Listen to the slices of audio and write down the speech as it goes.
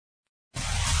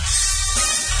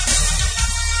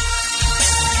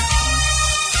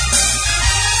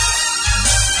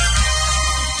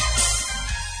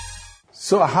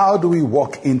So how do we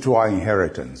walk into our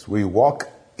inheritance? We walk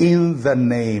in the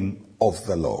name of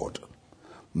the Lord.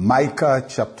 Micah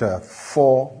chapter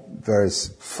 4 verse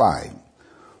 5.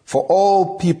 For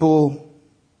all people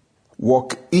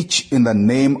walk each in the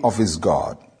name of his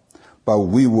God, but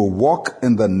we will walk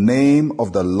in the name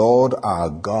of the Lord our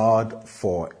God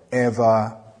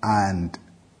forever and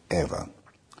ever.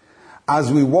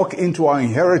 As we walk into our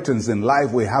inheritance in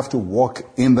life, we have to walk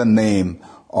in the name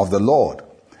of the Lord.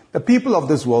 The people of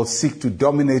this world seek to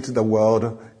dominate the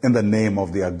world in the name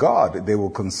of their God. They will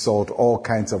consult all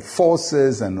kinds of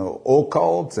forces and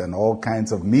occults and all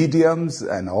kinds of mediums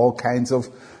and all kinds of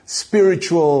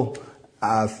spiritual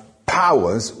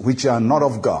powers which are not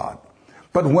of God.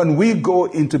 But when we go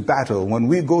into battle, when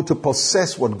we go to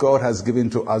possess what God has given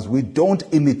to us, we don't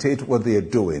imitate what they are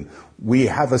doing. We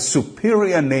have a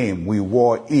superior name we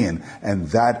war in, and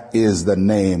that is the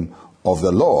name of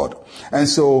the Lord. And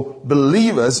so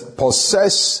believers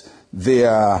possess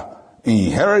their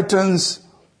inheritance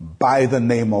by the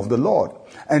name of the Lord.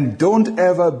 And don't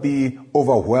ever be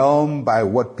overwhelmed by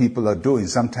what people are doing.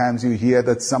 Sometimes you hear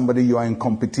that somebody you are in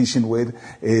competition with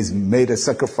is made a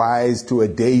sacrifice to a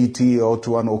deity or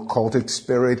to an occultic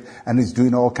spirit and is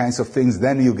doing all kinds of things.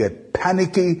 Then you get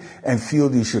panicky and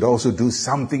feel you should also do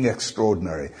something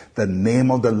extraordinary. The name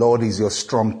of the Lord is your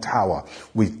strong tower.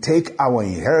 We take our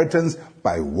inheritance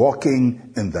by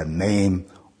walking in the name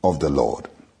of the Lord.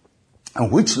 And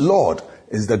which Lord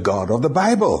is the God of the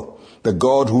Bible? The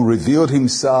God who revealed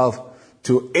himself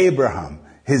to Abraham.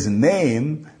 His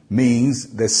name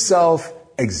means the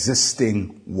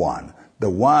self-existing one. The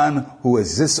one who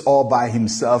exists all by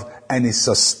himself and is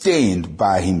sustained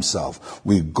by himself.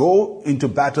 We go into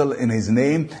battle in his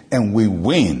name and we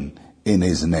win in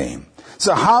his name.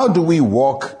 So how do we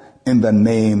walk in the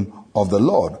name of the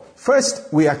Lord?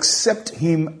 First, we accept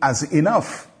him as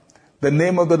enough. The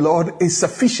name of the Lord is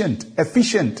sufficient,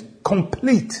 efficient,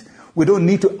 complete. We don't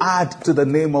need to add to the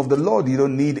name of the Lord. You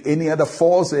don't need any other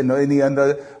force and any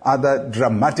other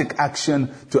dramatic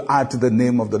action to add to the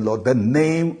name of the Lord. The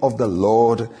name of the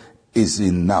Lord is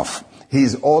enough. He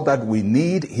is all that we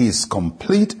need. He is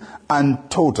complete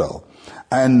and total.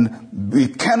 And we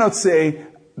cannot say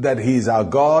that he is our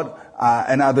God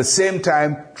and at the same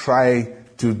time try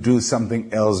to do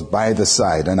something else by the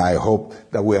side. And I hope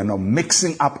that we are not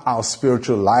mixing up our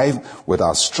spiritual life with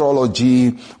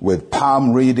astrology, with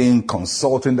palm reading,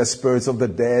 consulting the spirits of the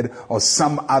dead, or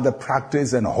some other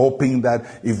practice and hoping that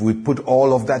if we put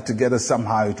all of that together,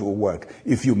 somehow it will work.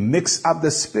 If you mix up the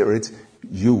spirit,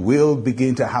 you will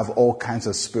begin to have all kinds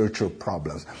of spiritual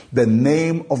problems. The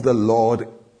name of the Lord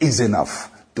is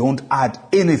enough. Don't add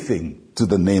anything to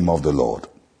the name of the Lord.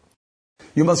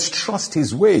 You must trust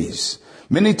his ways.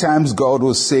 Many times God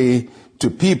will say to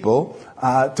people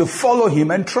to follow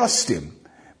him and trust him.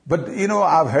 But,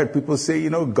 I've heard people say,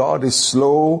 God is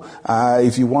slow.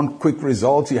 If you want quick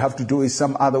results, you have to do it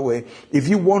some other way. If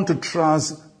you want to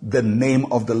trust the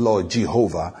name of the Lord,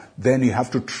 Jehovah, then you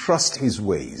have to trust his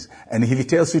ways. And if he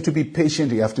tells you to be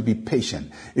patient, you have to be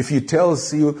patient. If he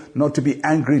tells you not to be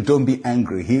angry, don't be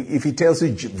angry. If he tells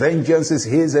you vengeance is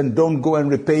his and don't go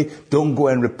and repay, don't go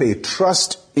and repay.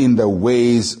 Trust in the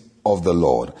ways of the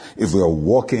Lord if we are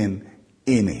walking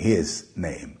in his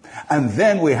name. And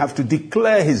then we have to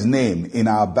declare his name in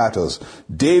our battles.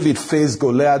 David faced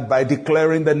Goliath by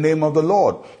declaring the name of the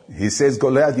Lord. He says,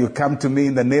 Goliath, you come to me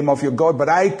in the name of your God, but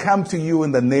I come to you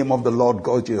in the name of the Lord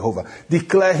God Jehovah.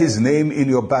 Declare his name in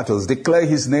your battles. Declare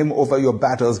his name over your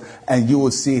battles and you will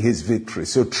see his victory.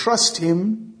 So trust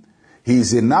him. He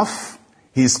is enough.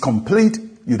 He is complete.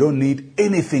 You don't need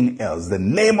anything else. The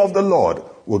name of the Lord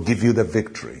will give you the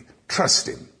victory. Trust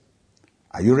him.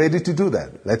 Are you ready to do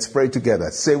that? Let's pray together.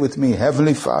 Say with me,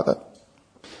 Heavenly Father,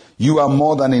 you are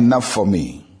more than enough for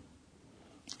me.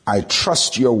 I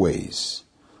trust your ways.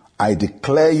 I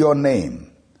declare your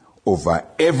name over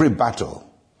every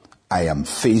battle I am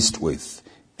faced with.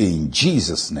 In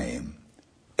Jesus' name,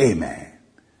 amen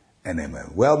and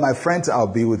amen. Well, my friends, I'll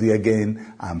be with you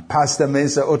again. I'm Pastor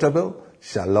Mensa Otabil.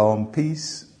 Shalom,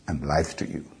 peace, and life to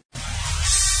you.